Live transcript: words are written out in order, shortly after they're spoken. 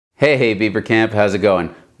Hey, Beber Camp, how's it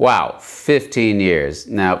going? Wow, 15 years.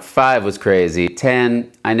 Now, 5 was crazy.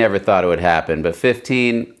 10, I never thought it would happen, but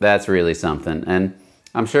 15, that's really something. And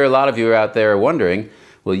I'm sure a lot of you out there are wondering,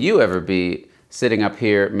 will you ever be sitting up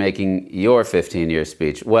here making your 15-year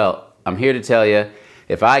speech? Well, I'm here to tell you,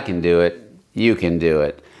 if I can do it, you can do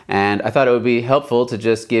it. And I thought it would be helpful to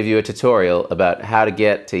just give you a tutorial about how to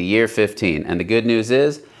get to year 15. And the good news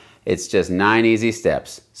is, it's just 9 easy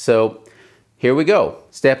steps. So here we go.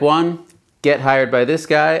 Step 1, get hired by this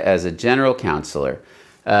guy as a general counselor.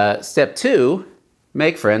 Step 2,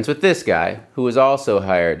 make friends with this guy who was also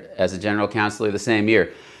hired as a general counselor the same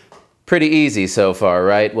year. Pretty easy so far,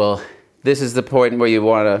 right? Well, this is the point where you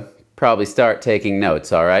want to probably start taking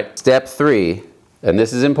notes, all right? Step 3, and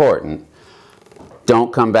this is important,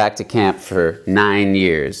 don't come back to camp for 9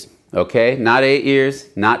 years, okay? Not 8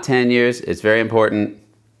 years, not 10 years. It's very important.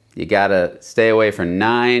 You gotta stay away for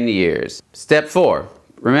 9 years. Step 4,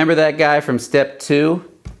 remember that guy from step 2?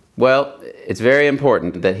 Well, it's very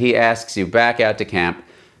important that he asks you back out to camp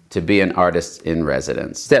to be an artist in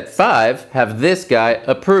residence. Step 5, have this guy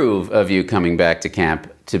approve of you coming back to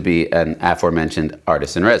camp to be an aforementioned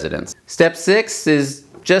artist in residence. Step 6 is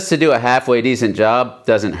just to do a halfway decent job.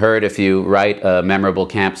 Doesn't hurt if you write a memorable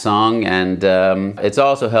camp song, and it's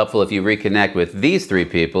also helpful if you reconnect with these 3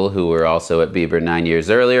 people who were also at Beber 9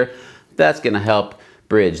 years earlier. That's gonna help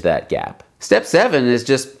bridge that gap. Step 7 is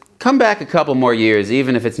just come back a couple more years,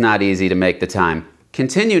 even if it's not easy to make the time.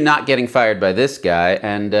 Continue not getting fired by this guy,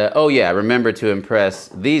 and oh yeah, remember to impress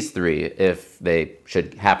these 3 if they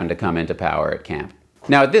should happen to come into power at camp.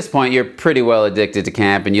 Now at this point, you're pretty well addicted to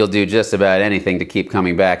camp and you'll do just about anything to keep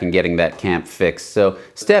coming back and getting that camp fixed. So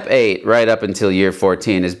step 8, right up until year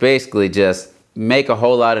 14, is basically just make a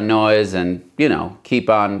whole lot of noise and, you know, keep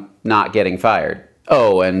on not getting fired.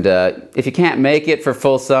 Oh, and if you can't make it for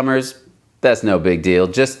full summers, that's no big deal.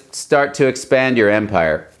 Just start to expand your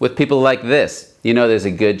empire with people like this. You know there's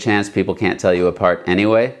a good chance people can't tell you apart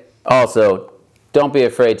anyway. Also, don't be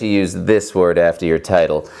afraid to use this word after your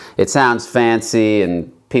title. It sounds fancy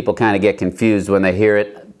and people kind of get confused when they hear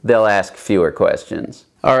it. They'll ask fewer questions.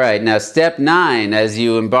 All right, now step 9, as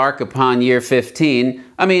you embark upon year 15,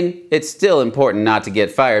 I mean, it's still important not to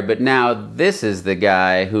get fired, but now this is the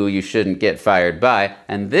guy who you shouldn't get fired by,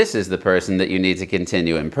 and this is the person that you need to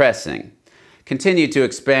continue impressing. Continue to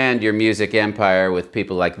expand your music empire with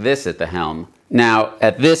people like this at the helm. Now,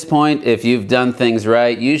 at this point, if you've done things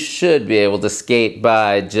right, you should be able to skate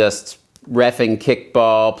by just reffing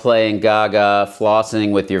kickball, playing gaga,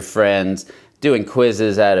 flossing with your friends, doing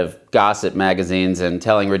quizzes out of gossip magazines, and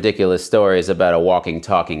telling ridiculous stories about a walking,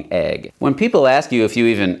 talking egg. When people ask you if you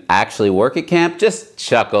even actually work at camp, just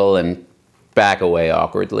chuckle and back away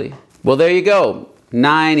awkwardly. Well, there you go.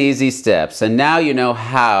 9 easy steps, and now you know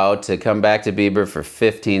how to come back to Beber for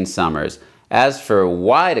 15 summers. As for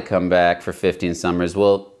why to come back for 15 summers,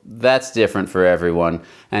 well, that's different for everyone.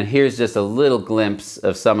 And here's just a little glimpse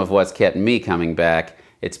of some of what's kept me coming back.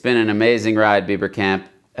 It's been an amazing ride, Beber Camp,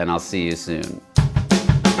 and I'll see you soon.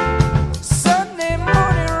 Sunday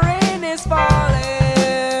morning, rain is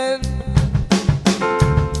falling.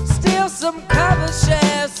 Still some covers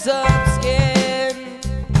share some skin.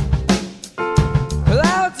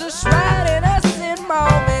 Clouds are shrouding us in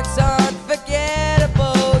moments unforgettable.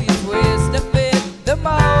 The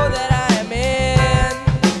mode that I'm in.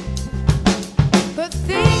 But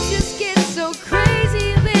things just get so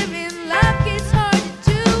crazy, living life gets hard to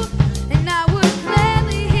do. And I would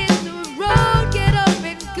gladly hit the road, get up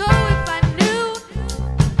and go if I knew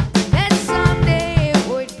that someday it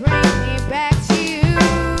would bring me back to you.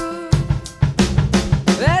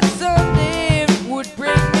 That someday it would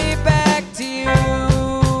bring me back to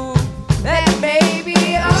you. That may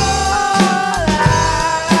be all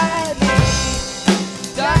I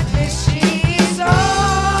need. Darkness, she's all I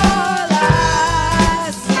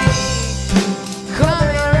see. Come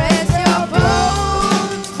and rest your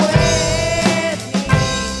bones with me.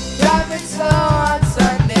 Driving slow on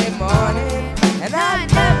Sunday morning, and I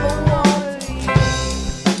never want to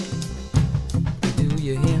leave. Do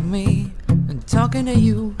you hear me? I'm talking to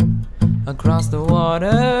you. Across the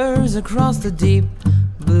waters, across the deep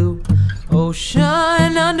blue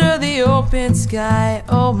ocean, under the open sky.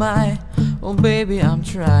 Oh my, oh baby, I'm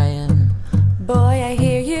trying. Boy, I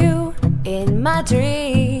hear you in my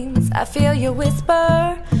dreams. I feel you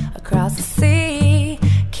whisper across the sea.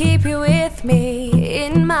 Keep you with me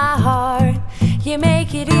in my heart. You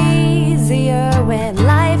make it easier when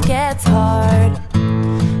life gets hard.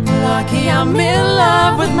 Lucky I'm in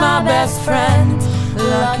love with my best friend.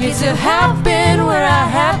 Lucky to have been where I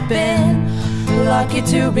have been. Lucky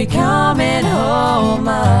to be coming home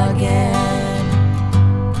again.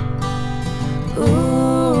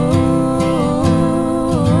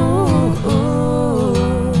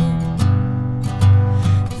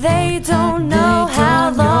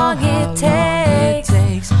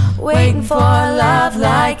 love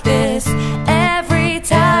like this. Every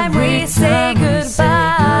time we say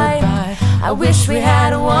goodbye, I wish we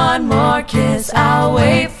had one more kiss. I'll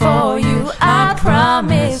wait for you, I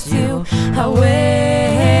promise you, I'll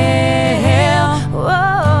wait.